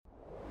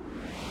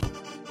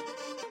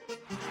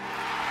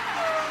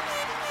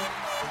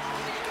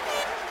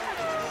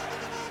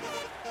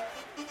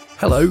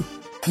Hello,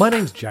 my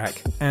name's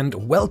Jack, and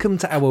welcome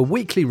to our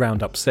weekly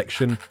roundup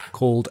section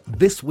called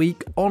This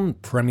Week on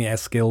Premier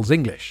Skills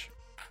English.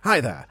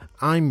 Hi there,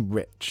 I'm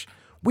Rich.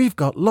 We've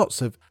got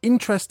lots of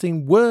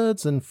interesting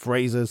words and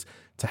phrases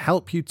to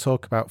help you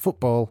talk about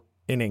football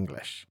in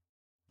English.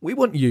 We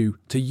want you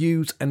to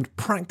use and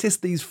practice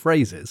these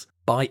phrases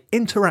by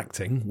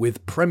interacting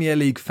with Premier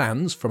League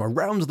fans from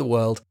around the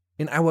world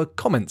in our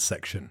comments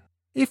section.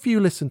 If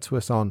you listen to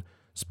us on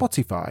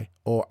Spotify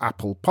or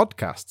Apple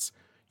Podcasts,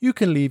 you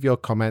can leave your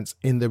comments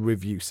in the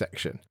review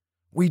section.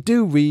 We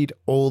do read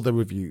all the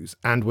reviews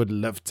and would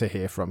love to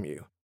hear from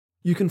you.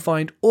 You can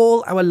find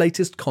all our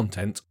latest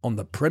content on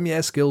the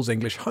Premier Skills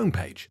English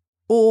homepage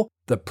or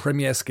the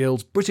Premier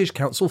Skills British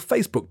Council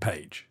Facebook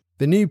page.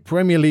 The new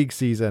Premier League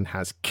season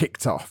has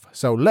kicked off,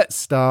 so let's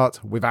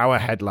start with our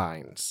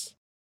headlines.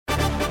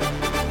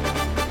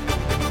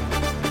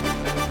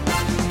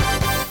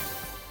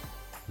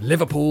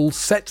 Liverpool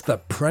set the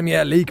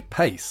Premier League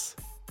pace.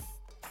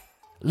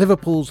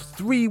 Liverpool's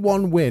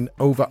 3-1 win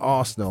over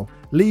Arsenal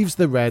leaves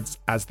the Reds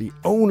as the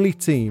only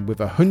team with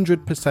a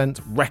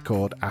 100%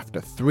 record after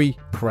 3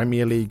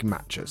 Premier League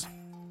matches.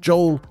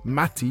 Joel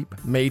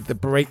Matip made the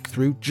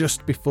breakthrough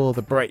just before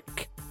the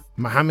break.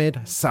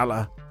 Mohamed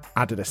Salah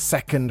added a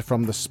second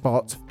from the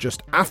spot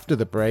just after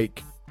the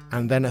break,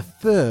 and then a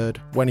third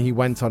when he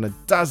went on a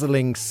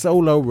dazzling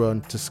solo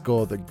run to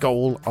score the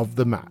goal of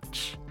the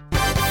match.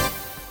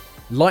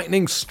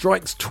 Lightning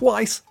strikes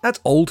twice at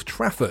Old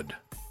Trafford.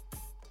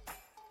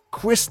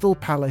 Crystal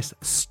Palace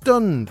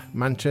stunned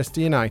Manchester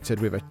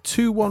United with a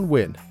 2-1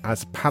 win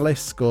as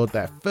Palace scored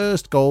their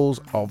first goals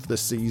of the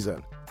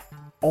season.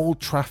 Old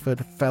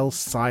Trafford fell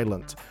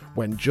silent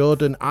when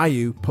Jordan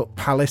Ayew put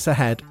Palace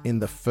ahead in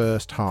the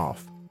first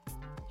half.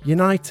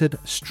 United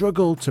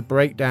struggled to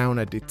break down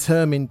a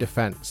determined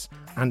defence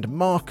and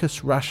Marcus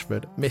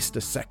Rashford missed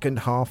a second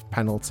half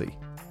penalty.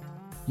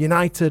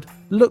 United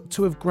looked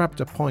to have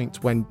grabbed a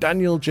point when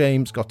Daniel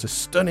James got a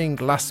stunning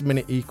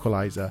last-minute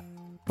equaliser,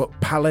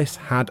 but Palace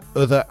had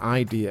other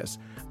ideas,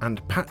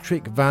 and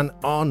Patrick van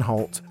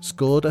Aanholt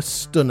scored a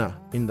stunner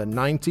in the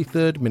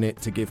 93rd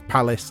minute to give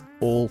Palace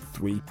all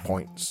 3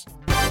 points.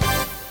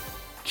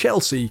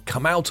 Chelsea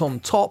come out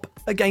on top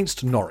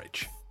against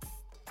Norwich.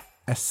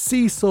 A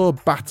seesaw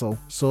battle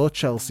saw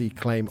Chelsea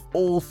claim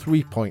all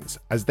 3 points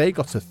as they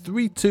got a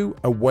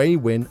 3-2 away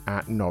win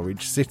at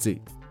Norwich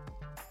City.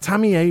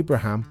 Tammy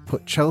Abraham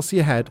put Chelsea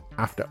ahead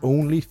after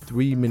only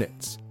 3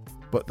 minutes,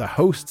 but the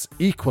hosts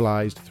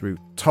equalised through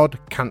Todd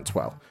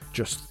Cantwell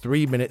just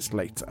 3 minutes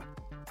later.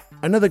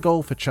 Another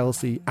goal for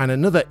Chelsea and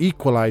another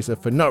equaliser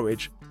for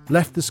Norwich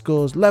left the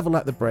scores level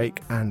at the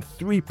break and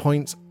 3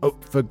 points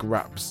up for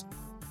grabs.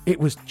 It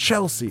was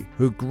Chelsea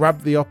who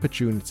grabbed the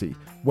opportunity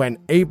when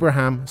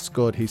Abraham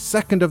scored his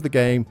second of the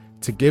game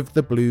to give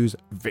the Blues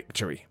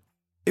victory.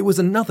 It was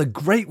another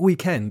great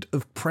weekend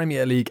of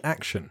Premier League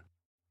action.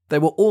 There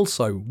were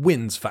also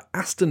wins for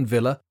Aston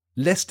Villa,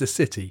 Leicester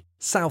City,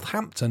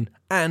 Southampton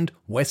and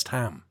West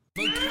Ham.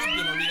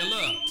 Vocabulary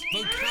alert!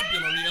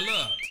 Vocabulary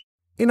alert!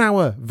 In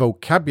our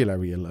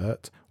vocabulary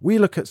alert, we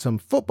look at some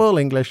football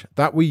English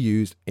that we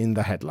used in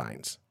the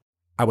headlines.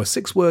 Our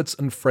 6 words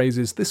and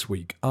phrases this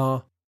week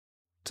are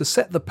to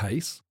set the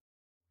pace,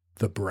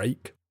 the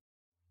break,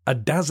 a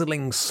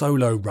dazzling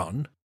solo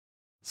run,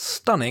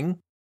 stunning,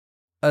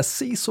 a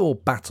seesaw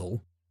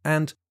battle,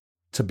 and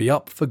to be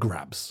up for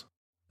grabs.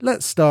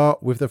 Let's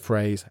start with the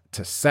phrase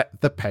to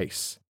set the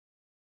pace.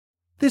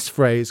 This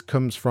phrase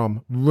comes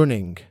from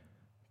running.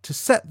 To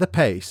set the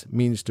pace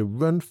means to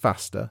run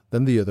faster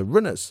than the other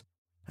runners,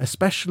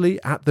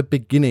 especially at the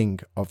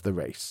beginning of the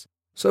race.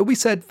 So we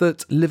said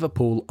that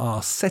Liverpool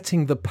are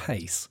setting the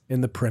pace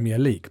in the Premier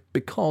League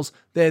because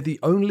they're the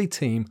only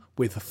team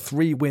with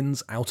 3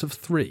 wins out of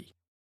 3.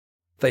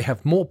 They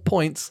have more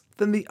points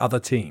than the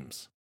other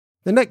teams.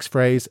 The next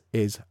phrase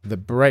is the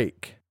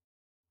break.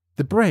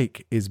 The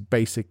break is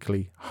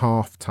basically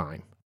half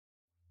time.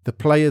 The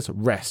players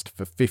rest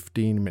for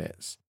 15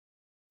 minutes.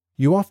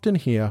 You often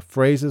hear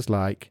phrases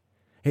like,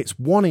 it's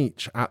 1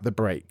 each at the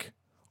break,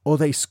 or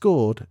they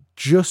scored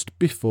just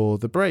before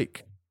the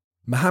break.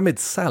 Mohamed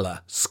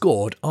Salah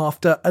scored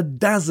after a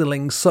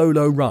dazzling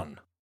solo run.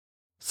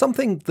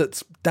 Something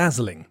that's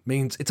dazzling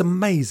means it's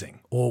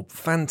amazing or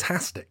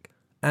fantastic,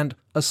 and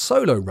a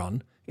solo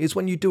run is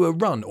when you do a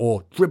run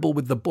or dribble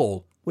with the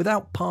ball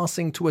without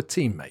passing to a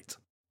teammate.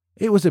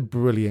 It was a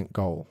brilliant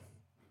goal.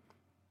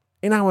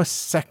 In our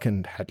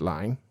second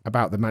headline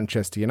about the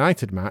Manchester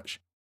United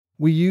match,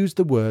 we used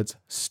the words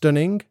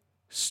stunning,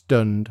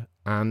 stunned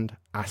and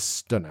a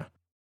stunner.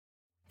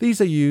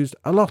 These are used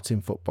a lot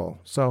in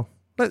football, so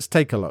let's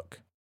take a look.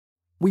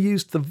 We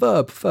used the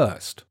verb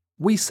first.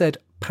 We said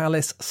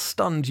Palace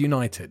stunned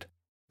United.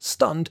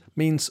 Stunned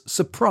means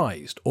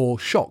surprised or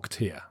shocked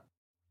here.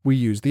 We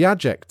used the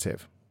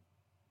adjective.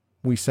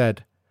 We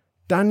said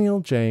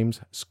Daniel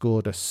James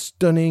scored a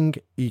stunning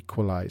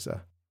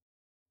equaliser.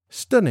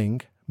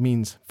 Stunning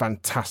means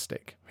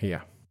fantastic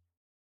here.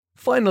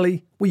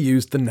 Finally, we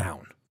used the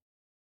noun.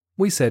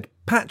 We said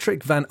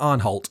Patrick van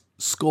Aanholt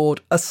scored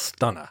a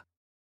stunner.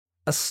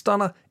 A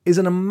stunner is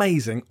an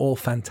amazing or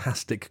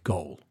fantastic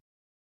goal.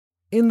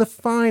 In the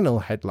final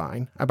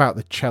headline about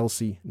the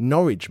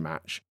Chelsea-Norwich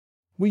match,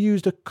 we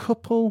used a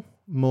couple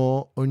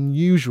more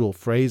unusual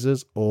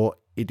phrases or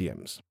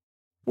idioms.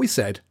 We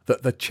said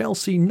that the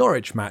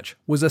Chelsea-Norwich match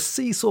was a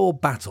seesaw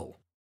battle.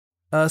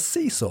 A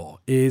seesaw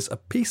is a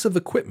piece of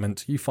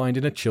equipment you find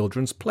in a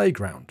children's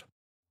playground.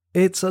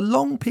 It's a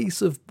long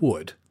piece of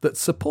wood that's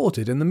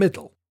supported in the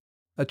middle.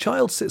 A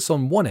child sits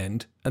on one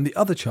end and the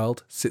other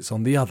child sits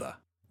on the other.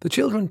 The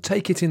children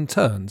take it in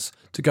turns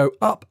to go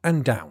up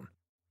and down.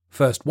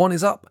 First one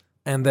is up,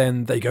 and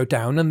then they go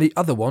down and the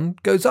other one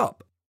goes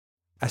up.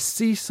 A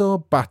seesaw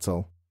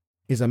battle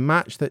is a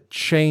match that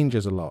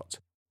changes a lot.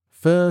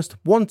 First,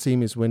 one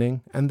team is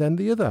winning and then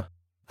the other.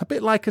 A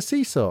bit like a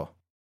seesaw.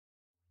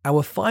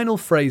 Our final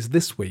phrase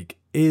this week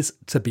is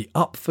to be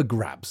up for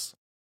grabs.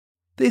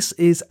 This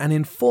is an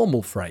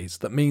informal phrase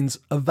that means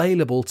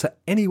available to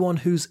anyone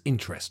who's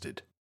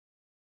interested.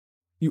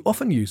 You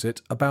often use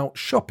it about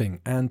shopping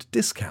and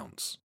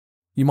discounts.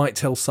 You might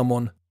tell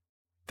someone,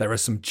 "There are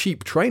some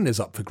cheap trainers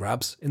up for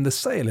grabs in the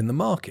sale in the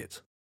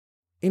market."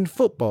 In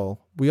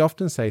football, we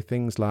often say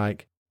things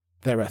like,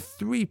 "There are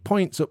 3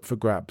 points up for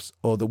grabs,"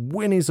 or "The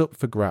win is up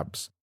for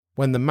grabs,"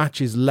 when the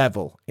match is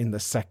level in the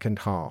second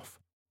half.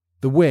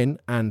 The win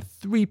and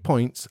 3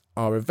 points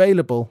are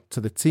available to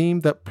the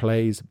team that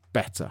plays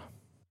better.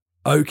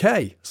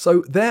 Okay,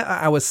 so there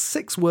are our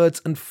 6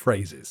 words and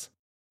phrases.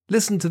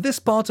 Listen to this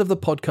part of the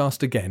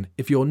podcast again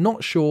if you're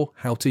not sure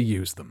how to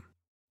use them.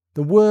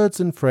 The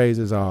words and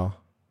phrases are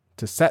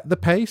to set the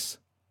pace,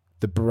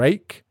 the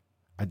break,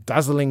 a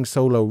dazzling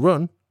solo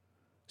run,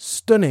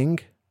 stunning,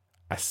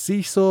 a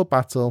seesaw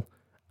battle,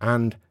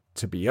 and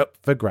to be up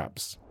for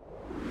grabs.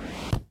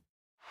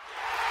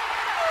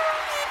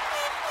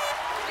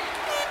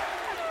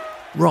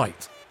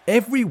 Right,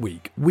 every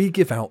week we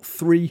give out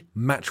 3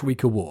 Match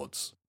Week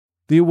awards.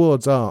 The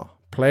awards are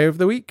Player of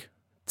the Week,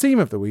 Team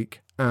of the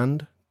Week,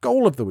 and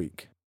Goal of the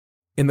Week.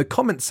 In the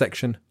comments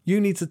section,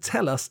 you need to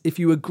tell us if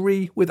you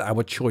agree with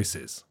our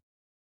choices.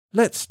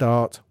 Let's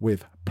start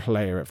with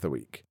Player of the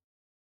Week.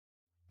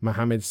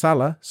 Mohamed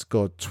Salah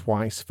scored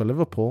twice for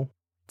Liverpool.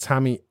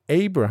 Tammy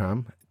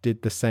Abraham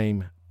did the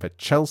same for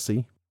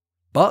Chelsea.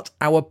 But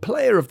our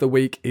Player of the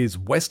Week is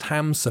West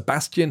Ham's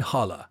Sebastian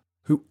Haller,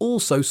 who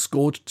also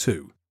scored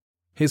 2.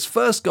 His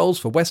first goals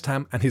for West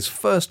Ham and his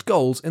first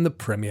goals in the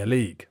Premier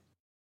League.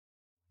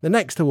 The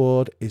next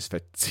award is for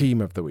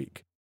Team of the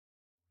Week.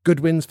 Good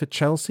wins for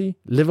Chelsea,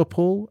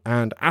 Liverpool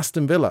and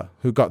Aston Villa,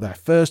 who got their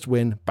first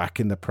win back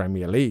in the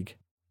Premier League.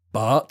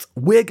 But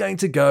we're going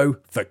to go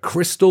for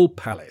Crystal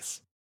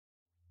Palace.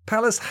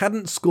 Palace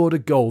hadn't scored a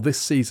goal this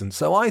season,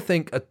 so I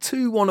think a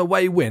 2-1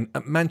 away win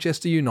at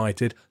Manchester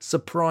United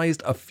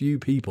surprised a few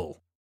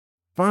people.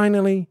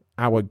 Finally,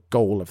 our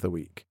Goal of the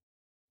Week.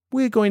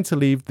 We're going to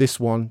leave this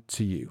one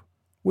to you.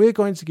 We're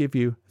going to give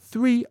you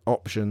 3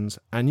 options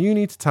and you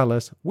need to tell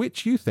us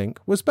which you think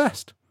was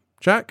best.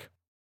 Jack?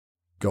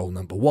 Goal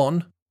number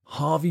 1,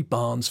 Harvey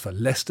Barnes for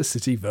Leicester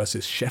City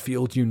versus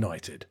Sheffield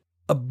United.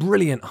 A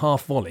brilliant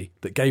half volley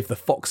that gave the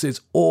Foxes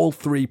all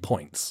 3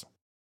 points.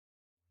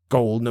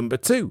 Goal number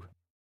 2,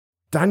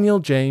 Daniel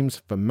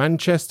James for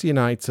Manchester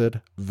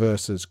United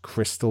versus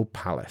Crystal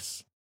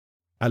Palace.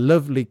 A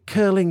lovely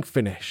curling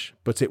finish,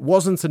 but it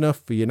wasn't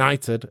enough for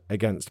United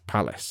against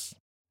Palace.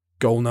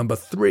 Goal number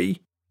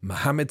 3,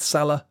 Mohamed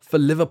Salah for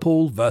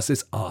Liverpool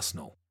versus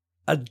Arsenal.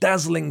 A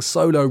dazzling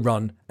solo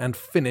run and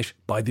finish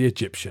by the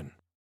Egyptian.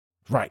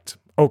 Right,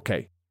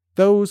 okay.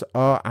 Those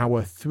are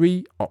our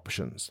 3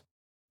 options.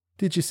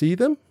 Did you see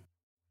them?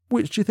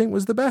 Which do you think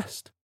was the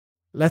best?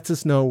 Let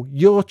us know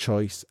your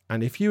choice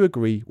and if you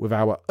agree with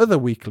our other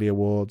weekly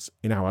awards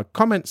in our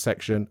comments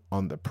section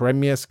on the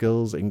Premier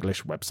Skills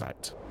English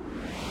website.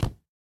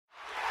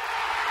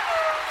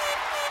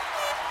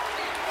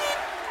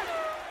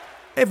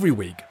 Every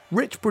week,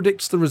 Rich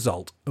predicts the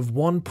result of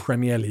one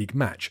Premier League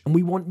match, and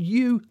we want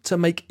you to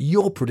make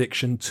your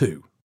prediction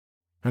too.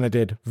 And I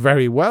did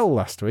very well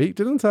last week,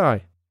 didn't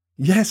I?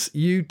 Yes,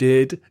 you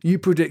did. You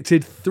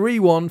predicted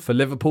 3-1 for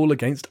Liverpool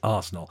against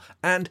Arsenal,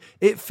 and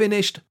it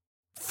finished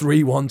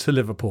 3-1 to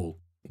Liverpool.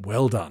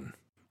 Well done.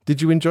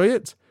 Did you enjoy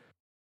it?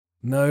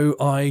 No,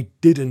 I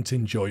didn't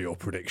enjoy your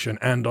prediction,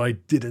 and I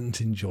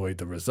didn't enjoy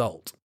the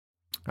result.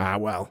 Ah,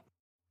 well.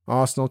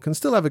 Arsenal can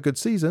still have a good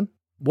season.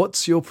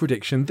 What's your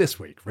prediction this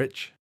week,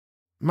 Rich?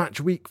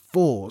 Match week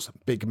 4's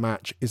big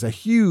match is a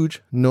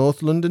huge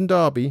North London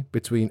derby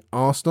between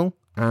Arsenal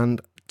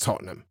and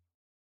Tottenham.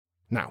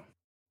 Now,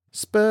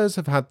 Spurs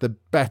have had the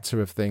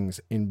better of things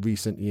in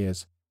recent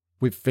years,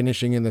 with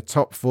finishing in the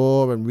top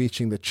 4 and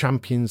reaching the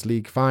Champions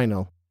League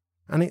final,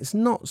 and it's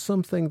not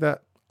something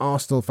that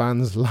Arsenal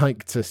fans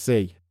like to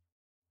see.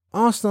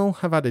 Arsenal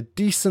have had a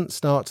decent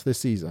start to the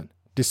season,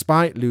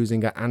 despite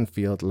losing at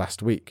Anfield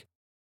last week,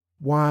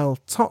 while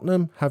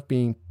Tottenham have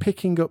been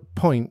picking up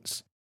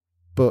points,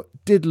 but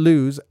did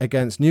lose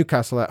against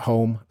Newcastle at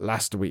home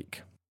last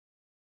week.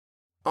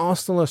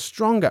 Arsenal are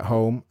strong at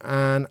home,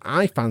 and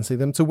I fancy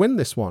them to win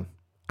this one.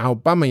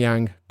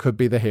 Aubameyang could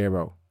be the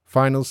hero.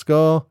 Final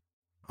score,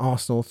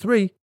 Arsenal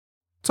 3,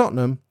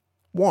 Tottenham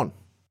won.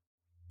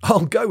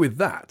 I'll go with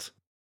that.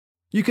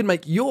 You can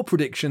make your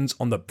predictions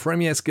on the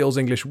Premier Skills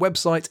English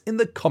website in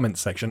the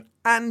comments section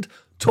and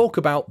talk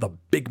about the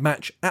big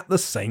match at the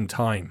same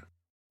time.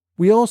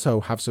 We also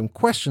have some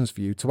questions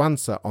for you to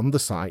answer on the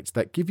site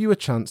that give you a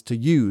chance to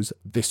use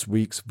this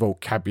week's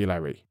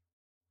vocabulary.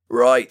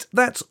 Right,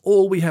 that's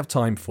all we have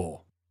time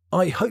for.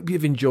 I hope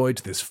you've enjoyed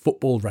this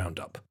football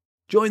roundup.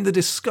 Join the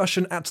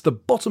discussion at the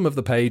bottom of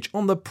the page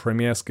on the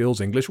Premier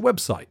Skills English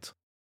website.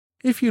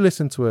 If you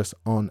listen to us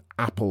on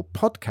Apple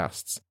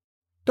Podcasts,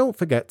 don't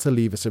forget to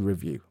leave us a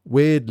review.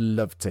 We'd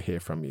love to hear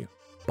from you.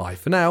 Bye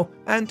for now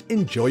and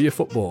enjoy your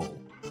football.